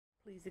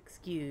Please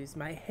excuse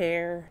my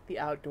hair, the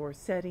outdoor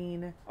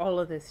setting, all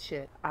of this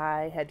shit.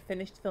 I had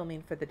finished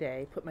filming for the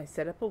day, put my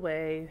setup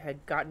away,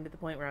 had gotten to the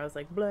point where I was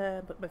like, blah,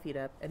 put my feet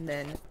up, and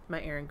then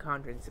my Erin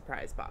Condren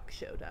surprise box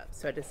showed up.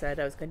 So I decided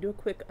I was going to do a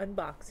quick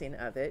unboxing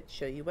of it,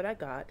 show you what I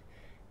got,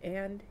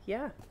 and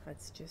yeah,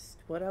 that's just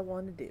what I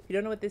want to do. If you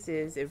don't know what this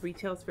is, it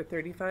retails for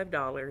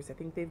 $35. I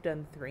think they've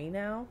done 3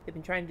 now. They've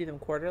been trying to do them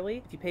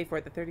quarterly. If you pay for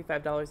it, the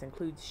 $35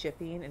 includes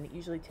shipping, and it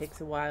usually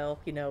takes a while,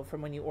 you know,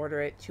 from when you order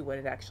it to when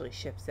it actually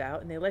ships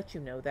out, and they let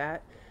you know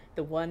that.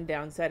 The one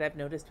downside I've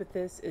noticed with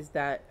this is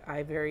that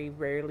I very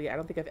rarely, I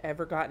don't think I've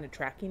ever gotten a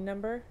tracking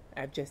number.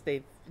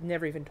 They've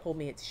never even told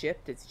me it's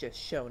shipped. It's just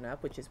shown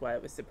up, which is why I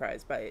was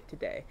surprised by it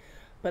today.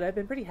 But I've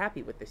been pretty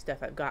happy with the stuff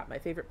I've got. My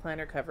favorite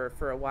planner cover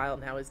for a while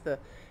now is the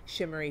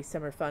shimmery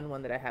Summer Fun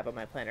one that I have on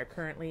my planner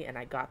currently, and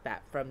I got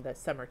that from the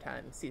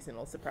summertime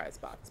seasonal surprise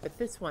box. But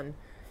this one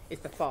is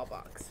the fall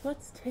box.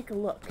 Let's take a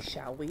look,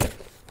 shall we?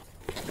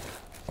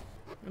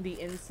 The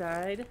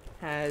inside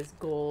has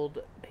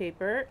gold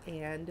paper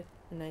and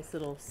a nice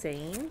little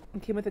saying.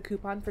 It came with a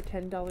coupon for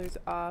 $10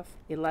 off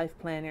a life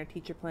planner,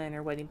 teacher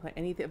planner, wedding planner,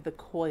 any of the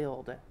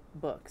coiled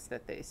books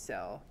that they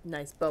sell.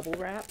 Nice bubble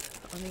wrap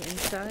on the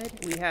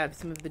inside. We have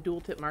some of the dual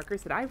tip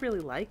markers that I really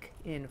like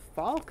in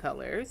fall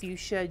colors.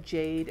 Fuchsia,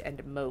 Jade,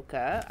 and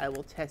Mocha. I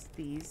will test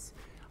these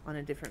on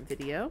a different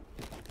video.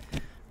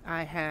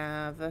 I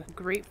have a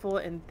Grateful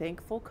and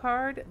Thankful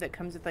card that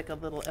comes with like a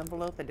little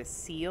envelope and a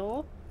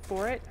seal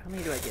for it. How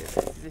many do I get?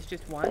 Is this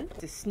just one?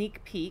 It's a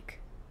sneak peek,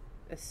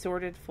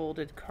 assorted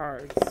folded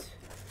cards,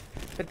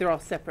 but they're all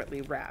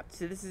separately wrapped.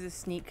 So this is a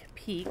sneak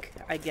peek,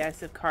 I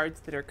guess, of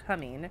cards that are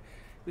coming.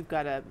 We've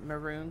got a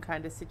maroon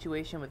kind of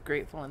situation with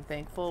Grateful and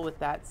Thankful with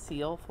that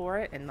seal for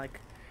it, and like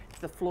it's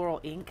the floral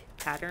ink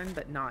pattern,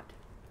 but not,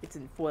 it's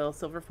in foil,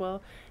 silver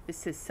foil. This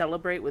says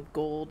Celebrate with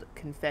gold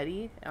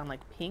confetti on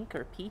like pink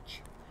or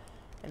peach.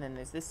 And then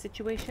there's this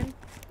situation.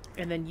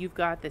 And then you've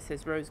got, this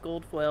says rose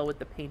gold foil with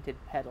the painted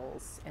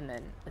petals, and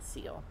then a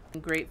seal.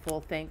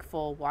 Grateful,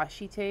 Thankful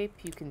washi tape.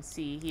 You can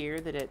see here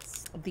that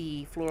it's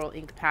the floral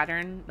ink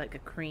pattern, like a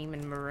cream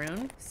and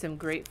maroon. Some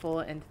Grateful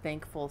and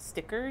Thankful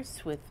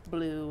stickers with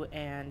blue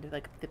and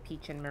like the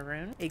peach and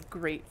maroon. A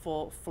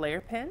Grateful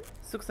flare pen.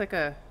 This looks like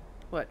a,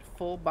 what,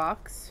 full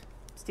box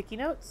sticky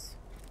notes?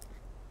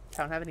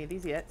 I don't have any of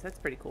these yet, so that's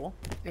pretty cool.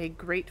 A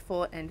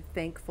Grateful and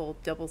Thankful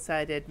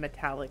double-sided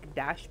metallic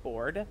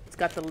dashboard. It's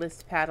got the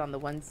list pad on the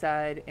one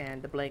side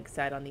and the blank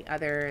side on the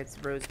other. It's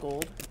rose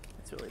gold.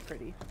 It's really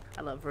pretty.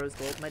 I love rose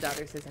gold. My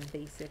daughter says I'm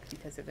basic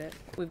because of it.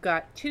 We've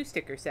got 2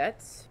 sticker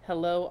sets.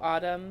 Hello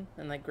Autumn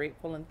and like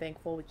Grateful and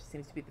Thankful, which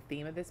seems to be the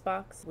theme of this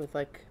box, with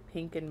like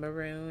pink and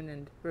maroon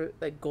and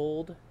like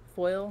gold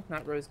foil.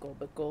 Not rose gold,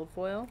 but gold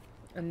foil.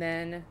 And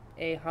then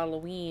a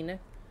Halloween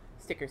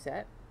sticker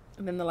set.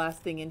 And then the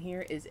last thing in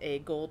here is a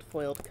gold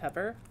foiled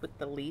cover with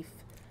the leaf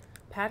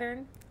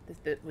pattern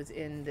that was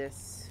in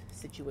this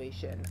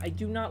situation. I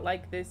do not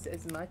like this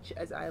as much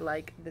as I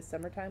like the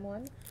summertime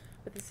one,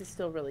 but this is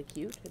still really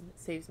cute, and it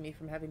saves me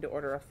from having to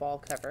order a fall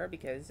cover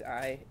because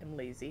I am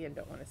lazy and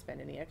don't want to spend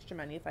any extra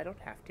money if I don't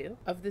have to.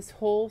 Of this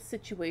whole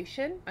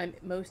situation, I'm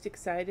most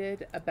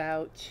excited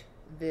about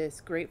this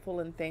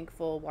Grateful and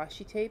Thankful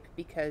washi tape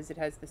because it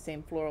has the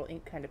same floral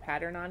ink kind of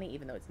pattern on it,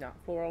 even though it's not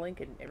floral ink,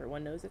 and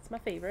everyone knows it's my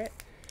favorite.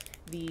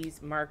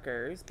 These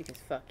markers, because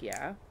fuck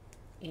yeah,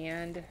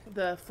 and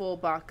the full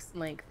box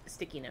length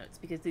sticky notes,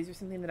 because these are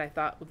something that I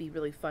thought would be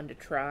really fun to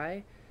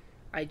try.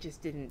 I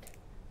just didn't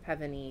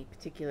have any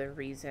particular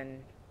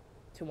reason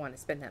to want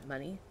to spend that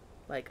money.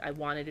 Like, I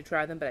wanted to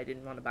try them, but I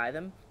didn't want to buy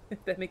them,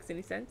 if that makes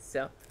any sense.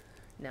 So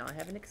now I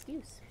have an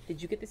excuse.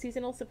 Did you get the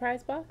seasonal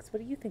surprise box?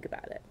 What do you think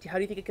about it? How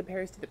do you think it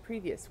compares to the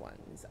previous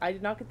ones? I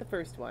did not get the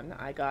first one.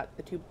 I got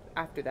the 2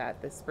 after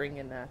that, the spring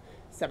and the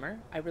summer.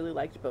 I really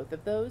liked both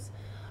of those.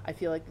 I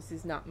feel like this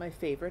is not my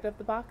favorite of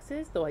the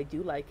boxes, though I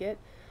do like it.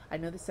 I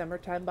know the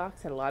summertime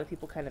box had a lot of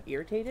people kind of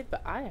irritated,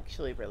 but I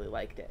actually really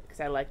liked it because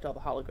I liked all the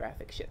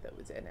holographic shit that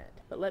was in it.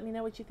 But let me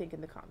know what you think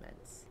in the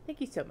comments. Thank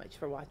you so much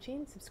for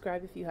watching.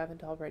 Subscribe if you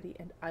haven't already,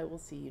 and I will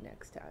see you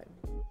next time.